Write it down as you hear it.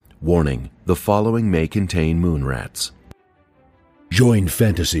Warning, the following may contain moon rats. Join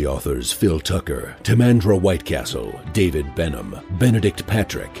fantasy authors Phil Tucker, Timandra Whitecastle, David Benham, Benedict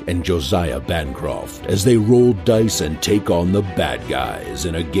Patrick, and Josiah Bancroft as they roll dice and take on the bad guys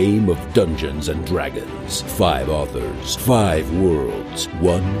in a game of Dungeons and Dragons. 5 authors, 5 worlds,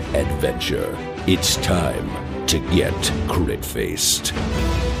 1 adventure. It's time to get crit-faced.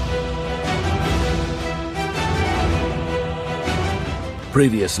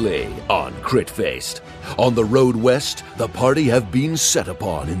 Previously on Crit-Faced. On the road west, the party have been set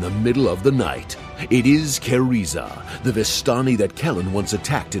upon in the middle of the night. It is Kareeza, the Vistani that Kellen once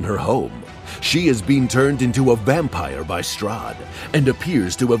attacked in her home. She has been turned into a vampire by Strahd, and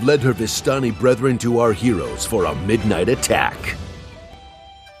appears to have led her Vistani brethren to our heroes for a midnight attack.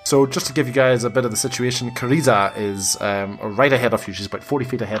 So just to give you guys a bit of the situation, Kareeza is right ahead of you. She's about 40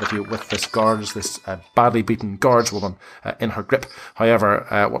 feet ahead of you with this badly beaten guardswoman in her grip. However,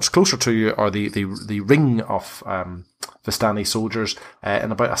 what's closer to you are the ring of Vistani soldiers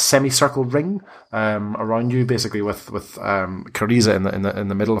in about a semicircle ring around you, basically with Kareeza in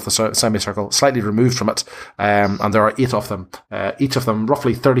the middle of the semicircle, slightly removed from it, and there are 8 of them, each of them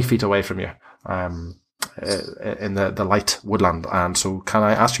roughly 30 feet away from you. In the light woodland. And so can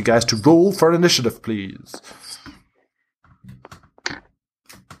I ask you guys to roll for initiative, please?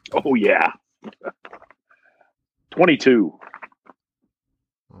 Oh, yeah. 22.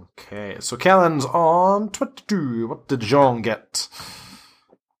 Okay, so Kellen's on 22. What did Jean get?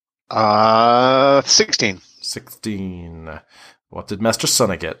 16. 16. What did Master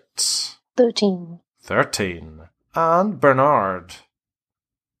Sonny get? 13. 13. And Bernard?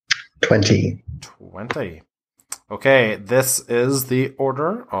 20. 20. Okay, this is the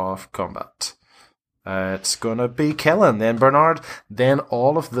order of combat. It's gonna be Kellen, then Bernard, then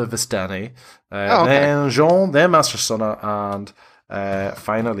all of the Vistani, then Jean, then Master Sona, and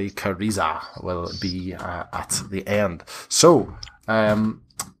finally Kareeza will be at the end. So,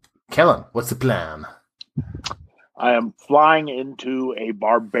 Kellen, what's the plan? I am flying into a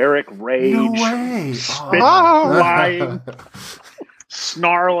barbaric rage. No way! Flying,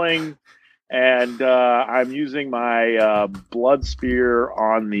 snarling. And I'm using my blood spear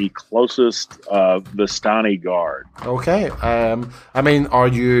on the closest Vistani guard. Okay. I mean, are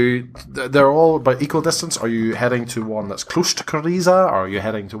you... They're all about equal distance. Are you heading to one that's close to Kareeza? Or are you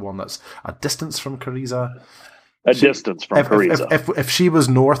heading to one that's a distance from Kareeza? Distance from Kareeza. If she was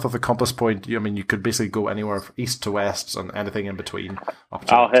north of the compass point, you could basically go anywhere from east to west and anything in between up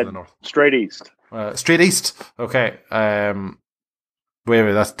to, I'll head the north. Straight east. Straight east? Okay.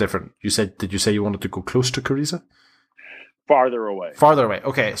 Wait, that's different. Did you say you wanted to go close to Kareeza? Farther away. Farther away.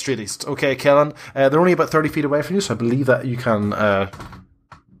 Okay, straight east. Okay, Kellen. They're only about 30 feet away from you, so I believe that you can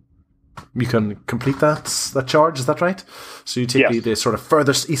complete that charge. Is that right? So you take the sort of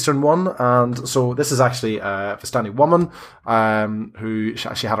furthest eastern one, and so this is actually a Vistani woman who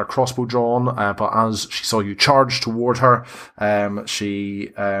she had her crossbow drawn, but as she saw you charge toward her,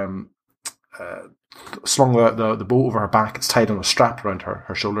 she slung the bow over her back. It's tied on a strap around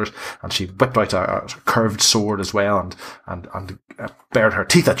her shoulders, and she whipped out a curved sword as well, and bared her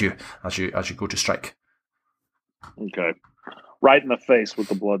teeth at you as you go to strike. Okay, right in the face with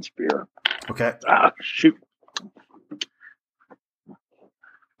the blood spear. Okay. Shoot.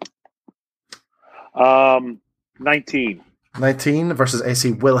 19. 19 versus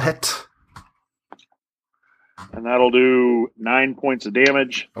AC will hit, and that'll do 9 points of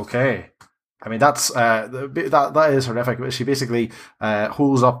damage. Okay. I mean, that is horrific. She basically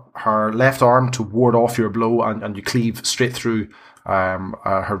holds up her left arm to ward off your blow, and you cleave straight through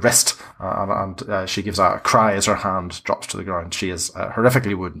her wrist, and she gives a cry as her hand drops to the ground. She is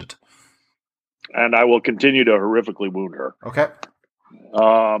horrifically wounded. And I will continue to horrifically wound her. Okay.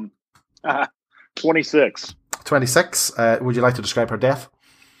 26. 26. Would you like to describe her death?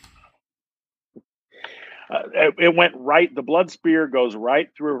 It went right. The blood spear goes right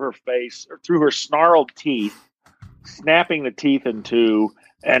through her face, or through her snarled teeth, snapping the teeth in two,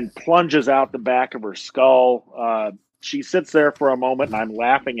 and plunges out the back of her skull. She sits there for a moment, and I'm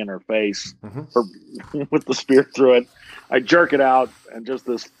laughing in her face with the spear through it. I jerk it out, and just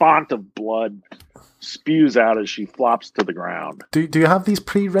this font of blood spews out as she flops to the ground. Do you have these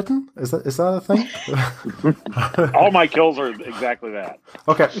pre-written? Is that a thing? All my kills are exactly that.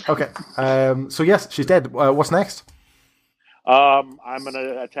 Okay. So yes, she's dead. What's next? I'm going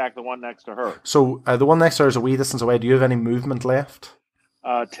to attack the one next to her. So the one next to her is a wee distance away. Do you have any movement left?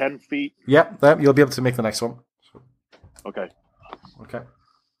 10 feet. Yep, you'll be able to make the next one. Okay. Okay.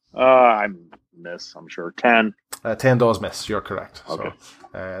 I'm miss, I'm sure. 10. 10 does miss. You're correct. Okay.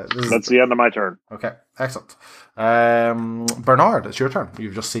 So, That's the end of my turn. Okay, excellent. Bernard, it's your turn.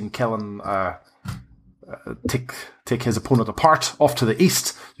 You've just seen Kellen take his opponent apart off to the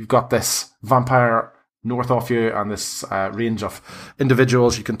east. You've got this vampire north of you and this range of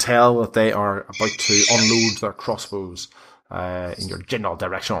individuals. You can tell that they are about to unload their crossbows in your general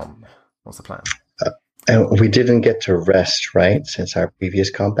direction. What's the plan? We didn't get to rest, right, since our previous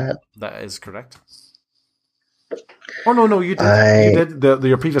combat? That is correct. Oh, no, you did. You did.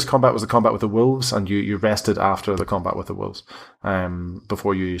 Your previous combat was the combat with the wolves, and you rested after the combat with the wolves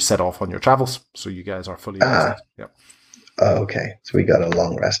before you set off on your travels. So you guys are fully rested. Yep. Okay, so we got a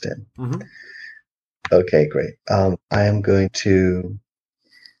long rest in. Mm-hmm. Okay, great. I am going to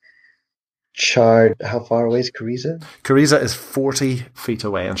charge. How far away is Kareeza? Kareeza is 40 feet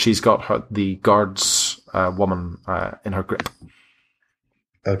away, and she's got the guards woman in her grip.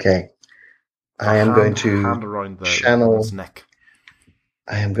 Okay. I am going to hand around channel the neck.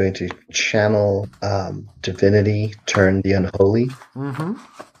 I am going to channel divinity, turn the unholy. Mm-hmm.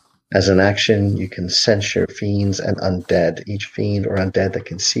 As an action, you can censure fiends and undead. Each fiend or undead that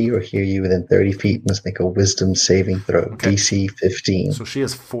can see or hear you within 30 feet must make a wisdom saving throw. Okay. DC 15. So she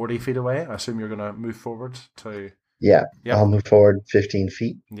is 40 feet away. I assume you're going to move forward to... Yeah, yep. I'll move forward 15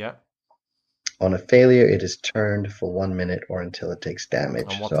 feet. Yeah. On a failure, it is turned for 1 minute or until it takes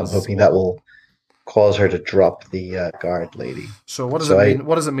damage. So I'm hoping that will cause her to drop the guard lady. So what does it mean?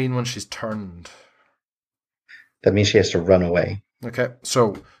 What does it mean when she's turned? That means she has to run away. Okay,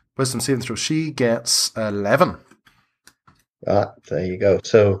 so wisdom saving throw. She gets 11. There you go.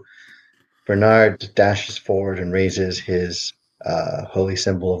 So Bernard dashes forward and raises his holy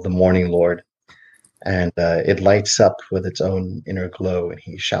symbol of the Morning Lord, and it lights up with its own inner glow, and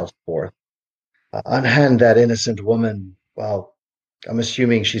he shouts forth, "Unhand that innocent woman." Well, I'm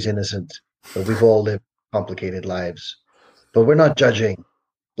assuming she's innocent, but we've all lived complicated lives. But we're not judging.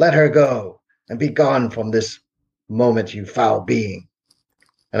 Let her go and be gone from this moment, you foul being.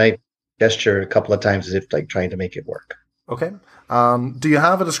 And I gesture a couple of times as if like trying to make it work. Okay. Do you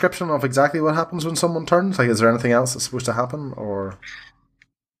have a description of exactly what happens when someone turns? Like, is there anything else that's supposed to happen, or?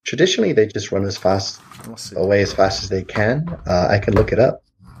 Traditionally, they just run as fast as they can. I can look it up.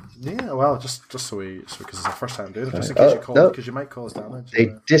 Yeah, well, just so because it's our first time doing it, just in case because you might cause damage. They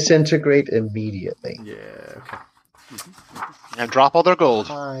disintegrate immediately. Yeah, okay. And drop all their gold.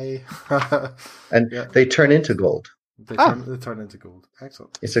 Hi. And they turn into gold. They turn into gold.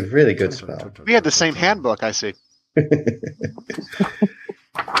 Excellent. It's a really good spell. We had the same handbook, I see. Let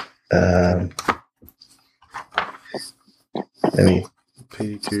me...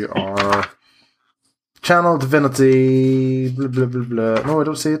 PQR... Channel Divinity, blah, blah, blah, blah. No, I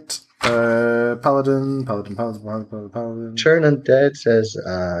don't see it. Paladin. Turn Undead says,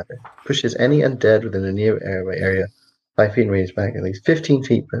 pushes any undead within a near area 5 feet range back at least 15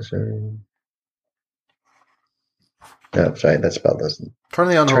 feet. No, sorry, that spell doesn't. Turn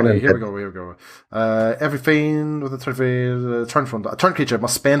the unholy. Here we go. Every fiend with a turn creature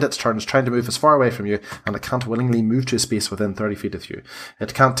must spend its turns trying to move as far away from you, and it can't willingly move to a space within 30 feet of you.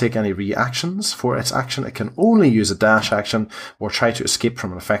 It can't take any reactions. For its action, it can only use a dash action or try to escape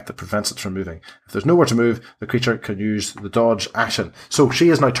from an effect that prevents it from moving. If there's nowhere to move, the creature can use the dodge action. So she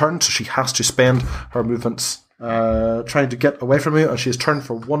is now turned, so she has to spend her movements trying to get away from you, and she is turned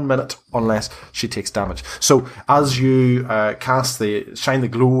for 1 minute unless she takes damage. So as you shine the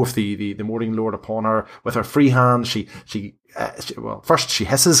glow of the Morning Lord upon her with her free hand, she first she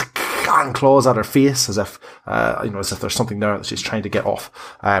hisses and claws at her face as if there's something there that she's trying to get off.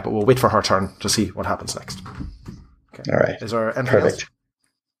 But we'll wait for her turn to see what happens next. Okay. All right. Is there anything perfect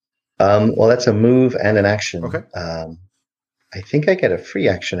else? Well, that's a move and an action. Okay. I think I get a free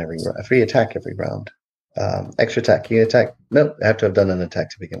action a free attack every round. Extra attack. Can you attack? Nope, I have to have done an attack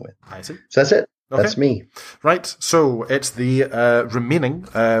to begin with. I see. So that's it. Okay. That's me. Right, so it's the remaining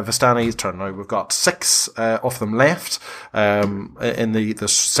Vistani's turn now. We've got 6 of them left in the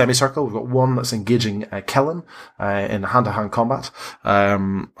semicircle. We've got one that's engaging Kellen in hand-to-hand combat,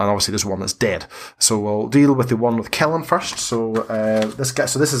 and obviously there's one that's dead. So we'll deal with the one with Kellen first. So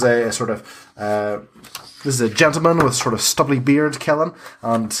this is a sort of... This is a gentleman with sort of stubbly beard, Kellen,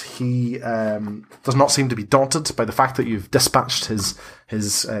 and he does not seem to be daunted by the fact that you've dispatched his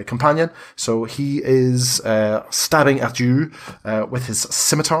companion. So he is stabbing at you with his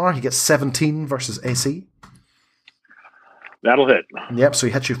scimitar. He gets 17 versus AC. That'll hit. Yep, so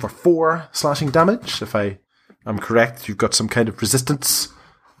he hits you for 4 slashing damage. If I am correct, you've got some kind of resistance.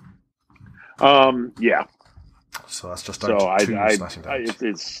 Yeah. So that's just down to 2 slashing damage.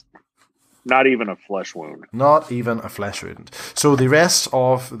 It's Not even a flesh wound. Not even a flesh wound. So the rest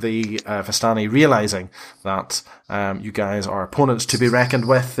of the Vistani, realizing that you guys are opponents to be reckoned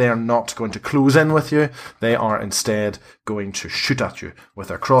with, they are not going to close in with you. They are instead going to shoot at you with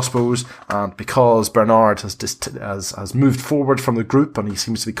their crossbows. And because Bernard has moved forward from the group and he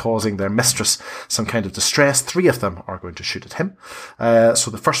seems to be causing their mistress some kind of distress, 3 of them are going to shoot at him.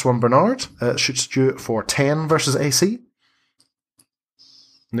 So the first one, Bernard, shoots at you for 10 versus AC.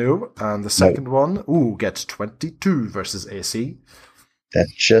 No, and the second one, gets 22 versus AC. That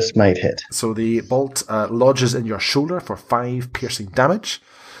just might hit. So the bolt lodges in your shoulder for 5 piercing damage,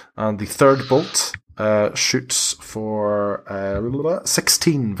 and the third bolt shoots for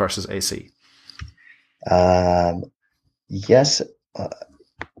 16 versus AC. Yes, but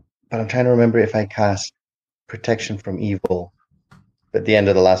I'm trying to remember if I cast Protection from Evil at the end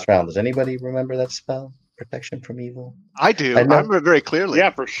of the last round. Does anybody remember that spell? Protection from Evil? I do. I remember it very clearly.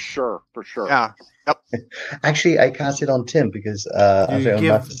 Yeah, for sure. Yeah. Yep. Actually, I cast it on Tim because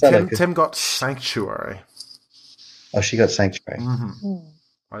Tim got Sanctuary. Oh, she got Sanctuary. Mm-hmm.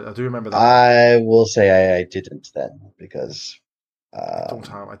 I do remember that. I will say I didn't then because I don't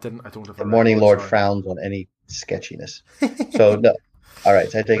have the Morning Lord frowns on any sketchiness. So no. All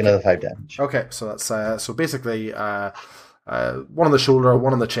right, so I take another 5 damage. Okay, so that's so basically. One on the shoulder,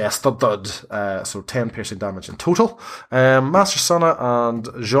 one on the chest, thud. So 10 piercing damage in total. Master Sana and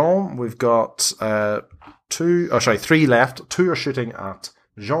Jean, we've got 3 left. 2 are shooting at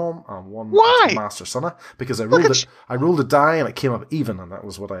Jean and 1 at Master Sana because I rolled a die and it came up even, and that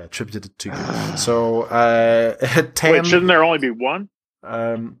was what I attributed it to. So 10. Wait, shouldn't there only be 1?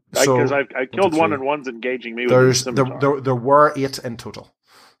 Because I killed 1 and 1's engaging me with a scimitar. There were 8 in total.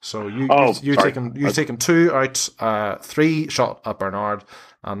 So you've taken 2 out, 3 shot at Bernard,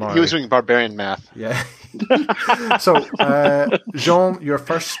 and now he was doing barbarian math. Yeah. So Jean, your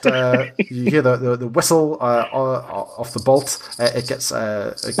first, you hear the whistle off the bolt. It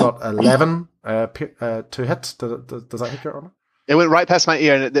got 11 to hit. Does that hit your armor? It went right past my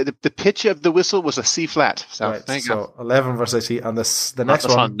ear, and the pitch of the whistle was a C flat. So right, thank so you. 11 versus AC, and the next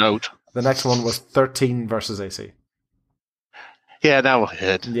one. The next one was 13 versus AC. Yeah, that will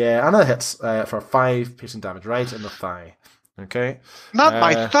hit. Yeah, and it hits for 5 piercing damage right in the thigh. Okay. Not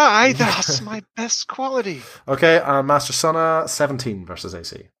my thigh. That's my best quality. Okay, and Master Sana, 17 versus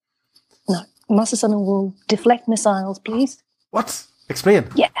AC. No, Master Sana will deflect missiles, please. What? Explain.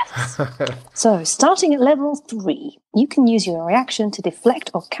 Yes. So, starting at level 3, you can use your reaction to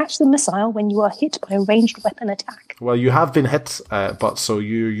deflect or catch the missile when you are hit by a ranged weapon attack. Well, you have been hit, but so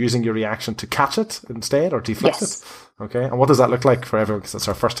you're using your reaction to catch it instead, or deflect it? Okay, and what does that look like for everyone? Because it's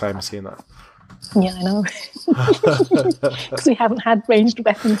our first time seeing that. Yeah, I know. Because we haven't had ranged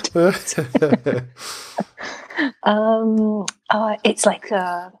weapons.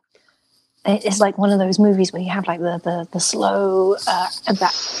 It's like one of those movies where you have like the slow.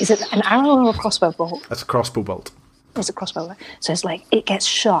 Is it an arrow or a crossbow bolt? That's a crossbow bolt. It's a crossbow, right? So it's like it gets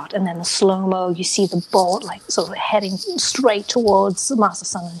shot, and then the slow mo. You see the bolt like sort of heading straight towards Master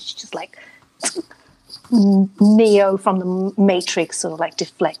Sun, and she's just like Neo from the Matrix, sort of like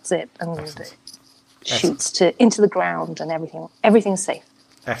deflects it and shoots into the ground, and everything's safe.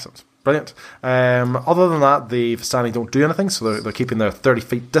 Excellent. Brilliant. Other than that, the Vistani don't do anything, so they're keeping their 30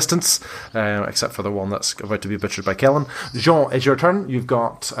 feet distance, except for the one that's about to be butchered by Kellen. Jean, it's your turn. You've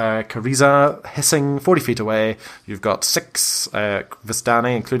got Kareeza hissing 40 feet away. You've got 6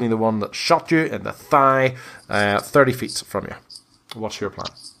 Vistani, including the one that shot you in the thigh, 30 feet from you. What's your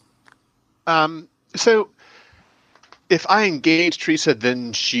plan? So, if I engage Teresa,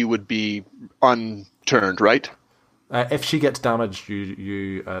 then she would be unturned, right? If she gets damaged,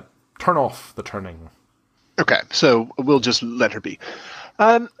 you turn off the turning. Okay, so we'll just let her be.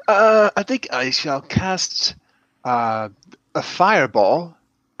 I think I shall cast a fireball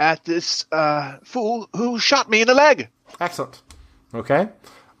at this fool who shot me in the leg. Excellent. Okay.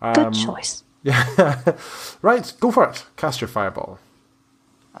 Good choice. Yeah. Right, go for it. Cast your fireball.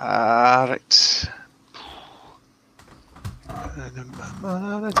 Right.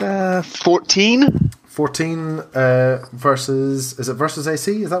 14. 14 versus. Is it versus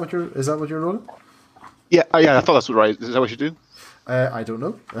AC? Is that what you're rolling? Yeah. I thought that's right. Is that what you do? I don't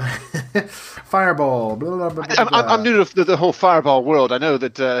know. Fireball. Blah, blah, blah, blah, blah. I'm new to the whole fireball world. I know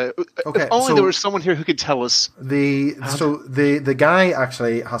that. If only there was someone here who could tell us. The guy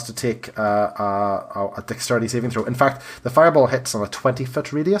actually has to take a dexterity saving throw. In fact, the fireball hits on a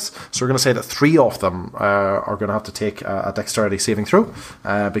 20-foot radius, so we're going to say that 3 of them are going to have to take a dexterity saving throw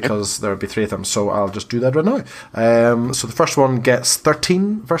because there will be 3 of them. So I'll just do that right now. So the first one gets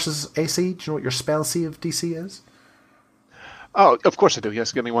 13 versus AC. Do you know what your spell save DC is? Oh, of course I do.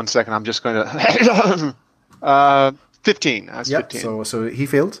 Yes, give me 1 second. I'm just going to. 15. That's Yep. 15. So he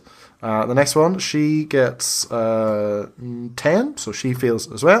failed. The next one, she gets 10, so she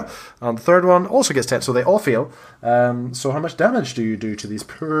fails as well. And the third one also gets 10, so they all fail. So how much damage do you do to these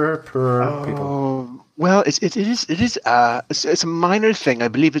poor people? Well, it's a minor thing. I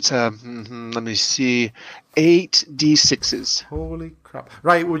believe it's let me see, 8d6s. Holy crap!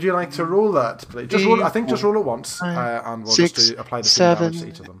 Right, would you like to roll that, please? Just roll. I think just roll it once, and we'll just apply the same damage to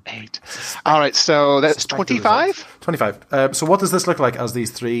each of them. 8. All right, so that's 25. 25. So what does this look like as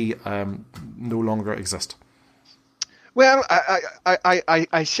these three no longer exist? Well,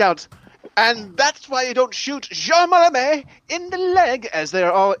 I shout, and that's why you don't shoot Jean Malame in the leg, as they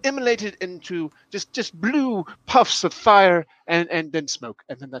are all immolated into just blue puffs of fire and then smoke,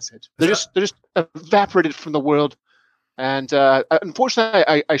 and then that's it. They're just evaporated from the world. And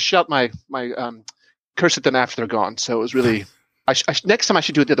unfortunately, I shout my curse at them after they're gone. So it was really. Next time I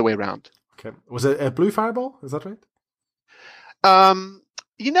should do it the other way around. Okay. Was it a blue fireball? Is that right?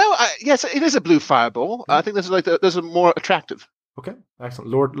 Yes, it is a blue fireball. I think this is more attractive. Okay, excellent.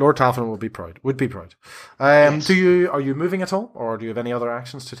 Lord Talfin would be proud. Yes. Are you moving at all, or do you have any other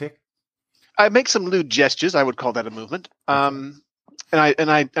actions to take? I make some lewd gestures. I would call that a movement. And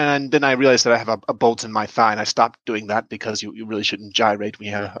then I realized that I have a bolt in my thigh, and I stopped doing that because you really shouldn't gyrate when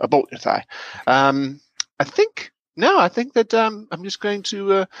you have a bolt in your thigh. I think that I'm just going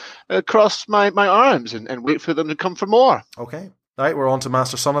to cross my arms and wait for them to come for more. Okay. All right, we're on to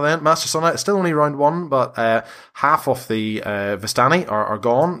Master Sonna then. Master Sonna, it's still only round 1, but half of the Vistani are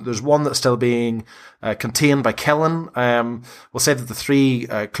gone. There's one that's still being contained by Kellen. We'll say that the three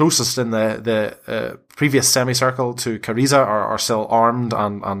closest in the previous semicircle to Kareeza are still armed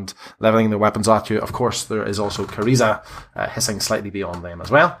and leveling their weapons at you. Of course, there is also Kareeza hissing slightly beyond them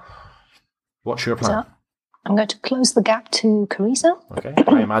as well. What's your plan? So I'm going to close the gap to Kareeza. Okay,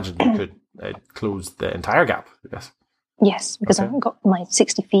 I imagine you could close the entire gap, yes. Yes, because I haven't got my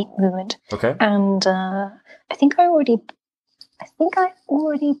 60 feet movement. Okay. And I think I already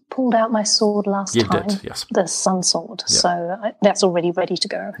pulled out my sword last time. You did, yes. The sun sword. Yeah. So that's already ready to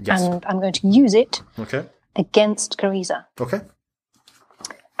go. Yes. And I'm going to use it Okay. against Kareeza. Okay.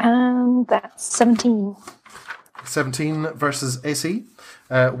 And that's 17. 17 versus AC.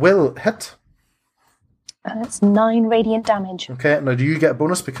 Will hit. That's 9 radiant damage. Okay, now do you get a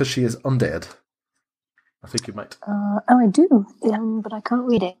bonus because she is undead? I think you might. I do, but I can't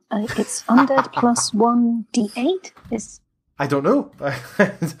read it. It's undead plus 1d8? I don't know. I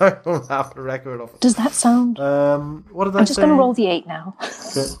don't have a record of it. Does that sound... What did I say? I'm just going to roll the 8 now.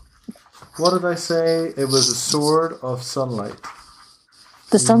 Okay. What did I say? It was a sword of sunlight.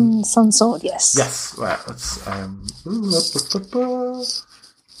 The sun sword, yes. Yes. Right. Let's... I'm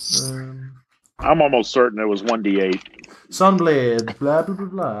almost certain it was 1d8. Sunblade, blah, blah,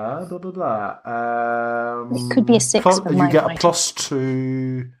 blah, blah, blah, blah. It could be a 6 with my You get writing. a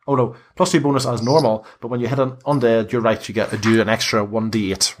 +2... Oh, no. +2 bonus as normal, but when you hit an undead, you're right, you get an extra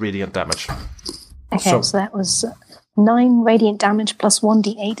 1d8 radiant damage. Okay, so that was 9 radiant damage plus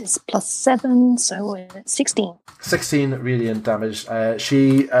 1d8 is plus 7, so we're at 16. 16 radiant damage.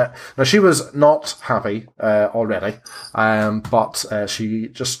 She was not happy already, but she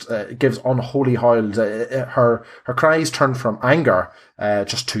just gives unholy howls. Her cries turn from anger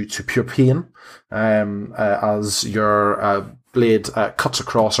just to pure pain as your blade cuts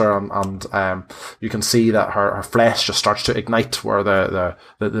across her, and you can see that her flesh just starts to ignite where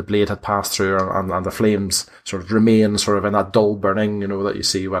the blade had passed through her, and the flames sort of remain sort of in that dull burning, that you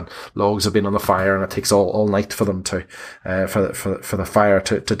see when logs have been on the fire, and it takes all night for them to for the fire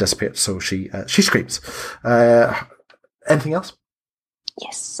to dissipate. So she screams. Anything else?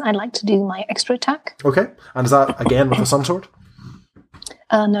 Yes, I'd like to do my extra attack. Okay, and is that again with the sun sword?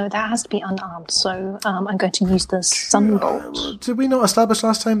 No, that has to be unarmed, so I'm going to use the Sunbolt. Did we not establish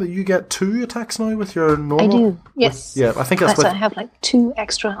last time that you get 2 attacks now with your normal? I do, yes. Yeah, I think that's So I have 2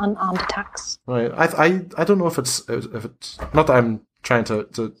 extra unarmed attacks. Right. I don't know if it's not that I'm trying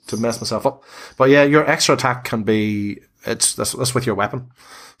to mess myself up, but yeah, your extra attack can be that's with your weapon.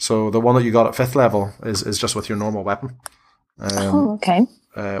 So the one that you got at 5th level is just with your normal weapon. Okay.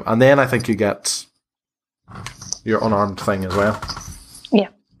 And then I think you get your unarmed thing as well. Yeah.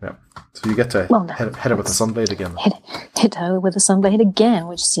 Yeah. So you get to hit her with the sunblade again. Hit her with the sunblade again,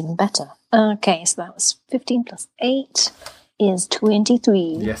 which is even better. Okay, so that was 15 plus 8 is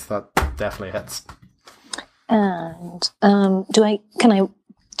 23. Yes, that definitely hits. And can I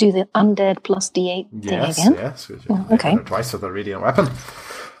do the undead plus D8 thing again? Yes. Okay. Twice with a radiant weapon.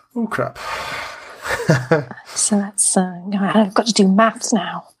 Oh crap. So that's I've got to do maths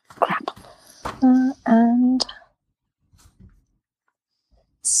now. Crap. And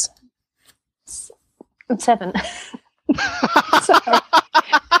 7. Sorry.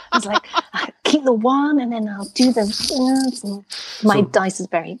 I was like, I keep the 1 and then I'll do the... My dice is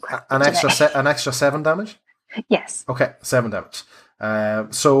very crap. An extra 7 damage? Yes. Okay, 7 damage.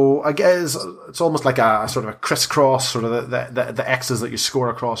 So I guess it's almost like a sort of a crisscross, sort of the X's that you score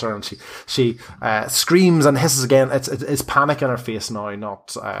across her, and she screams and hisses again. It's panic in her face now,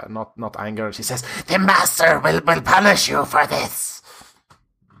 not anger. And she says, "The master will punish you for this."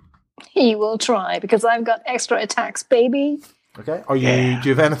 He will try because I've got extra attacks, baby. Okay. Do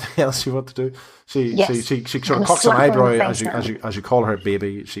you have anything else you want to do? She sort of cocks an eyebrow as you call her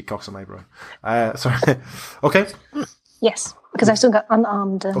baby. She cocks an eyebrow. Sorry. Okay. Yes, because I've still got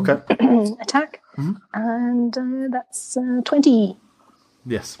unarmed attack, and that's 20.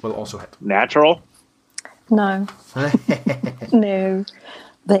 Yes, will also hit. Natural? No. No.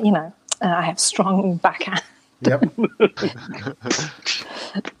 But, I have strong backhand. Yep.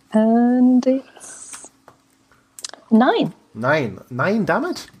 And it's 9. 9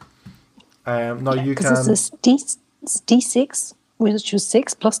 damage. Now you can. Because it's D6, which was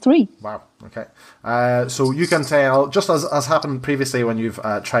 6 plus 3. Wow. Okay. So you can tell, just as happened previously when you've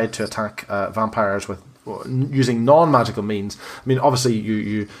tried to attack vampires with using non-magical means. I mean, obviously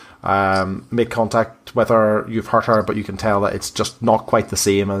you make contact with her, you've hurt her, but you can tell that it's just not quite the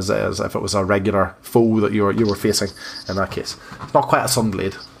same as if it was a regular foe that you were facing. In that case, it's not quite a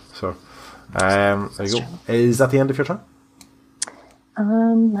sunblade. So there you go. Is that the end of your turn?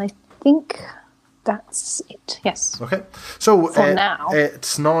 I think that's it. Yes. Okay. So for now,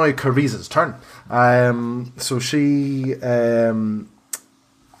 it's now Kareeza's turn. So she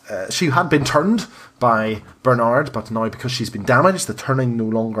had been turned by Bernard, but now because she's been damaged, the turning no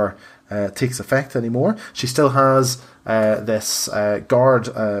longer takes effect anymore. She still has this guard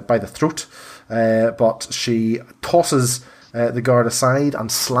by the throat, but she tosses the guard aside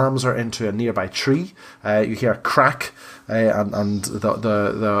and slams her into a nearby tree. You hear a crack, and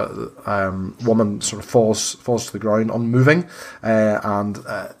the woman sort of falls to the ground, unmoving, and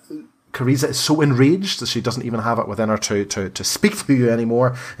Kareeza is so enraged that she doesn't even have it within her to speak to you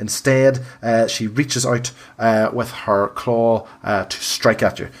anymore. Instead, she reaches out with her claw to strike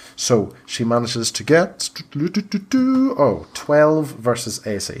at you. So she manages to get 12 versus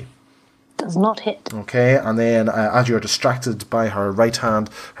AC. Does not hit. Okay, and then as you're distracted by her right hand,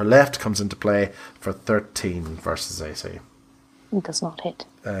 her left comes into play for 13 versus AC. It does not hit.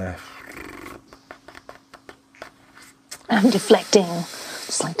 I'm deflecting.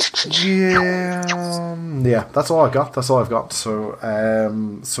 It's like... Yeah, that's all I've got.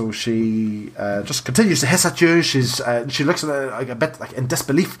 So she just continues to hiss at you. She looks at it a bit like in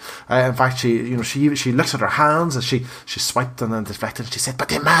disbelief. In fact, she looks at her hands as she swiped and then deflected. And she said, "But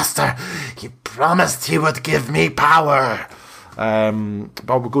the master, he promised he would give me power." But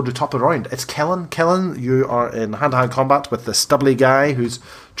we'll go to top of the round. It's Kellen. Kellen, you are in hand-to-hand combat with the stubbly guy who's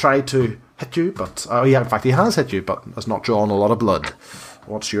tried to hit you, but in fact he has hit you, but has not drawn a lot of blood.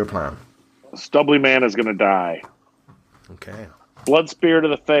 What's your plan? Stubbly man is going to die. Okay. Blood spear to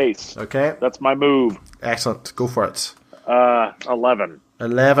the face. Okay. That's my move. Excellent. Go for it. 11.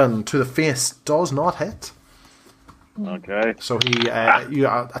 11 to the face does not hit. Okay. So you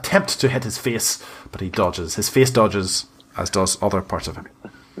attempt to hit his face, but he dodges. His face dodges, as does other parts of him.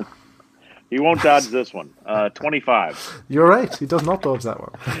 He won't dodge this one. 25. You're right. He does not dodge that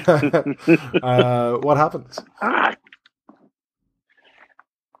one. What happens?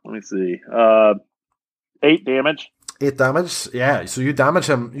 Let me see. 8 damage. 8 damage. Yeah. So you damage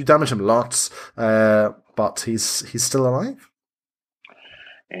him. You damage him lots, but he's still alive.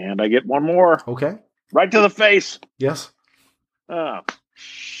 And I get one more. Okay. Right to the face. Yes. Oh,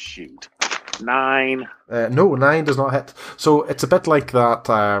 shoot. 9. No, 9 does not hit. So it's a bit like that.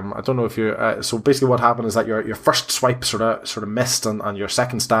 I don't know if you. So basically, what happened is that your first swipe sort of missed, and your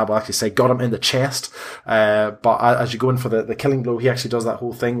second stab will actually say got him in the chest. But as you go in for the killing blow, he actually does that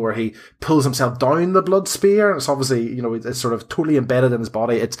whole thing where he pulls himself down the blood spear. It's obviously it's sort of totally embedded in his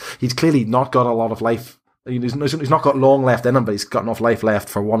body. He's clearly not got a lot of life. He's not got long left in him, but he's got enough life left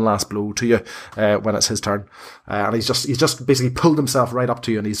for one last blow to you when it's his turn. And he's just basically pulled himself right up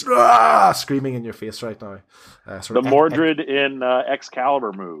to you, and he's screaming in your face right now. The Mordred in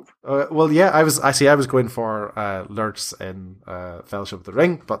Excalibur move. Well, yeah, I was going for Lurtz in Fellowship of the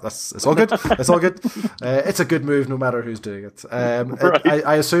Ring, but it's all good. It's all good. It's a good move, no matter who's doing it. Right.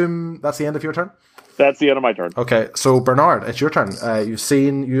 I assume that's the end of your turn. That's the end of my turn. Okay, so Bernard, it's your turn.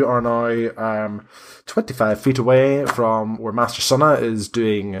 You are now 25 feet away from where Master Sunna is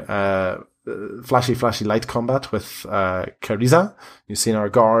doing flashy light combat with Kareeza. You've seen our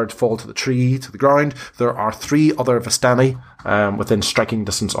guard fall to the ground. There are 3 other Vistani within striking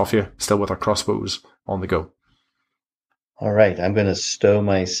distance of you, still with our crossbows on the go. All right, I'm going to stow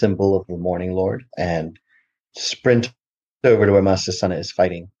my symbol of the Morning Lord and sprint over to where Master Sana is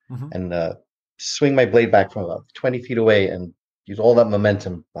fighting, and swing my blade back from about 20 feet away and use all that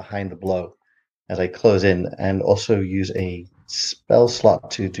momentum behind the blow as I close in, and also use a spell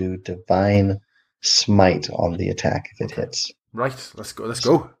slot to do Divine Smite on the attack if it hits. Right, let's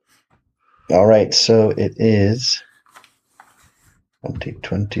go. All right, so it is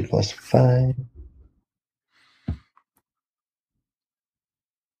 20 plus 5.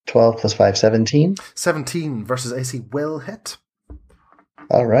 12 plus 5, 17. 17 versus AC will hit.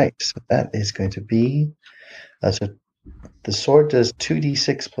 All right, so that is going to be... so the sword does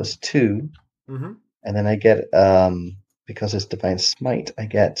 2d6 plus 2, and then I get, because it's Divine Smite, I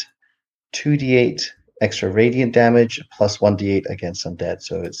get 2d8 extra radiant damage plus 1d8 against undead.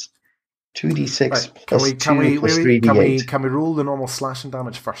 So it's 2d6 plus 2 plus 3d8. Can we roll the normal slashing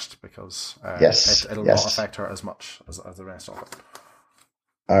damage first? Because it'll not affect her as much as the rest of it.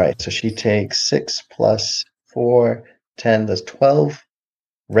 All right, so she takes 6 plus 4, 10, that's 12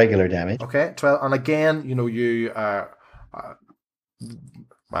 regular damage. Okay, 12. And again, you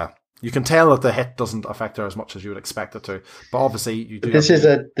can tell that the hit doesn't affect her as much as you would expect it to. But obviously, you do. This is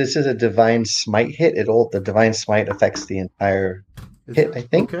a Divine Smite hit. The Divine Smite affects the entire hit, I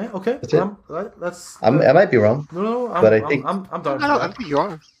think. Okay. That's I might be wrong. No, but I think I'm down. I don't think you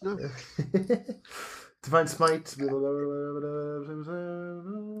are. No. Divine Smite.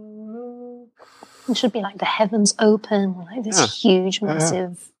 It should be like the heavens open, like this huge,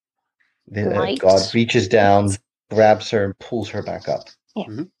 massive light. God reaches down, grabs her, and pulls her back up. Yeah.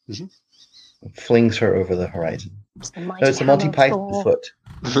 And flings her over the horizon. It's a Monty Python foot.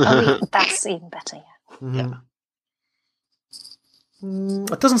 That's even better, yeah.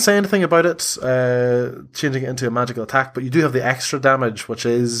 It doesn't say anything about it changing it into a magical attack, but you do have the extra damage, which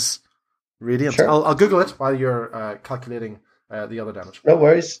is radiant. Sure. I'll Google it while you're calculating the other damage. No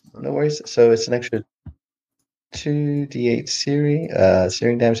worries. So it's an extra 2d8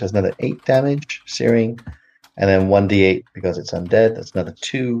 searing damage. Has another 8 damage searing, and then 1d8 because it's undead. That's another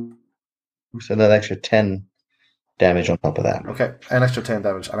 2. So another extra 10 damage on top of that. Okay, an extra 10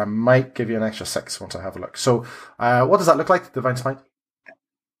 damage, and I might give you an extra 6 once I have a look. So, what does that look like, Divine Smite?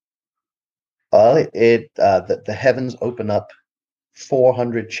 Well, the heavens open up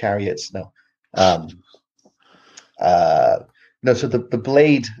 400 chariots. No. So the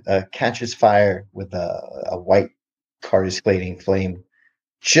blade catches fire with a white coruscating flame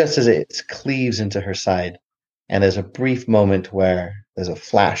just as it cleaves into her side. And there's a brief moment where there's a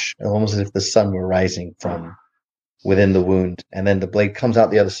flash, almost as if the sun were rising from within the wound. And then the blade comes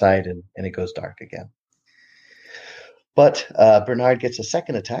out the other side and it goes dark again. But Bernard gets a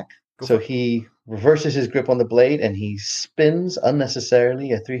second attack. So he reverses his grip on the blade and he spins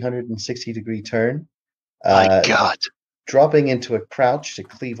unnecessarily a 360-degree turn. My God. Dropping into a crouch to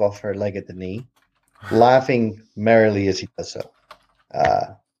cleave off her leg at the knee, laughing merrily as he does so.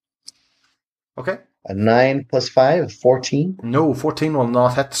 Okay. A 9 plus 5, 14. No, 14 will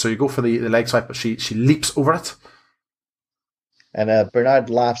not hit, so you go for the leg swipe, but she leaps over it. And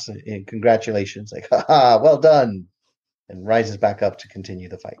Bernard laughs in congratulations, like, ha, well done, and rises back up to continue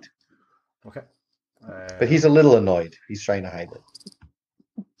the fight. Okay. But he's a little annoyed. He's trying to hide it.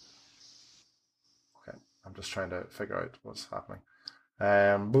 Okay, I'm just trying to figure out what's happening.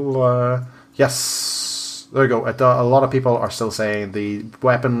 Yes, there you go. A lot of people are still saying the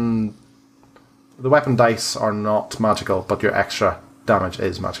weapon dice are not magical, but your extra damage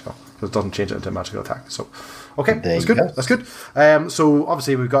is magical because it doesn't change it into a magical attack. So, okay, that's good. That's good. So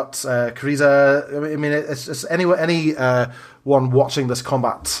obviously we've got Kareeza. I mean, it's just anyone watching this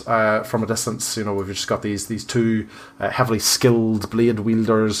combat from a distance. We've just got these two heavily skilled blade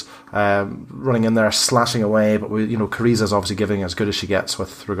wielders running in there, slashing away. But Kareeza's obviously giving as good as she gets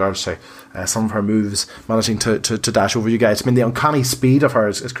with regards to some of her moves, managing to dash over you guys. I mean, the uncanny speed of her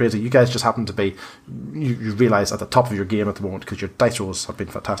is crazy. You guys just happen to be, you realise, at the top of your game at the moment because your dice rolls have been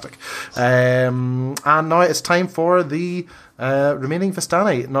fantastic. And now it's time for the remaining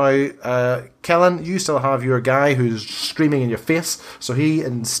Vistani. Now, Kellen, you still have your guy who's screaming in your face. So he,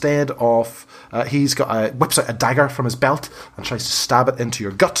 instead of whips out a dagger from his belt and tries to stab it into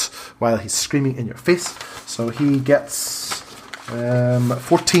your gut while he's screaming in your face. So he gets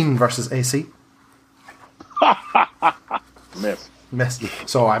 14 versus AC. Miss. Miss.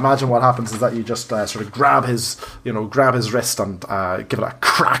 So I imagine what happens is that you just sort of grab his wrist and give it a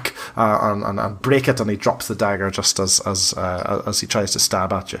crack and break it, and he drops the dagger just as he tries to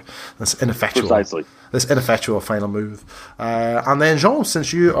stab at you. This ineffectual. Precisely. This ineffectual final move. And then, Jean,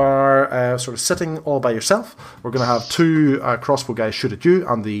 since you are sort of sitting all by yourself, we're going to have two crossbow guys shoot at you,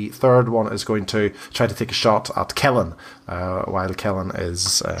 and the third one is going to try to take a shot at Kellen, while Kellen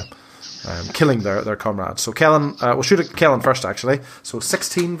is killing their comrade. So Kellen, we'll shoot at Kellen first, actually. So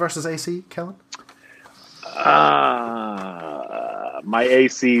 16 versus AC, Kellen? My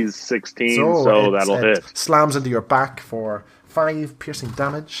AC's 16, so that'll hit. Slams into your back for 5 piercing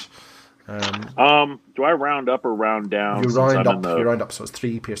damage. Do I round up or round down? You round up. You round up, so it's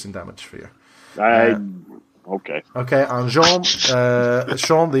 3 piercing damage for you. Okay. Okay, and Jean,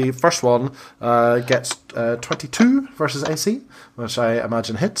 the first one gets 22 versus AC, which I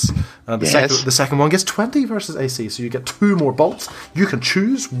imagine hits. And the second one gets 20 versus AC, so you get 2 more bolts. You can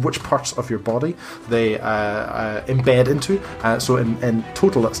choose which parts of your body they embed into. So in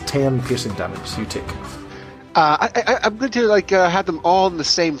total, that's 10 piercing damage you take. I'm going to have them all in the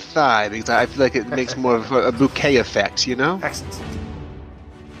same thigh, because I feel like it makes more of a bouquet effect, you know? Excellent.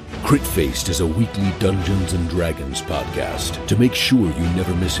 Crit Faced is a weekly Dungeons & Dragons podcast. To make sure you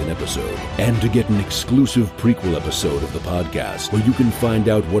never miss an episode, and to get an exclusive prequel episode of the podcast, where you can find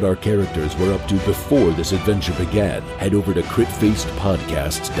out what our characters were up to before this adventure began, head over to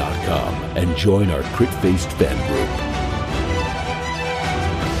critfacedpodcasts.com and join our Crit Faced fan group.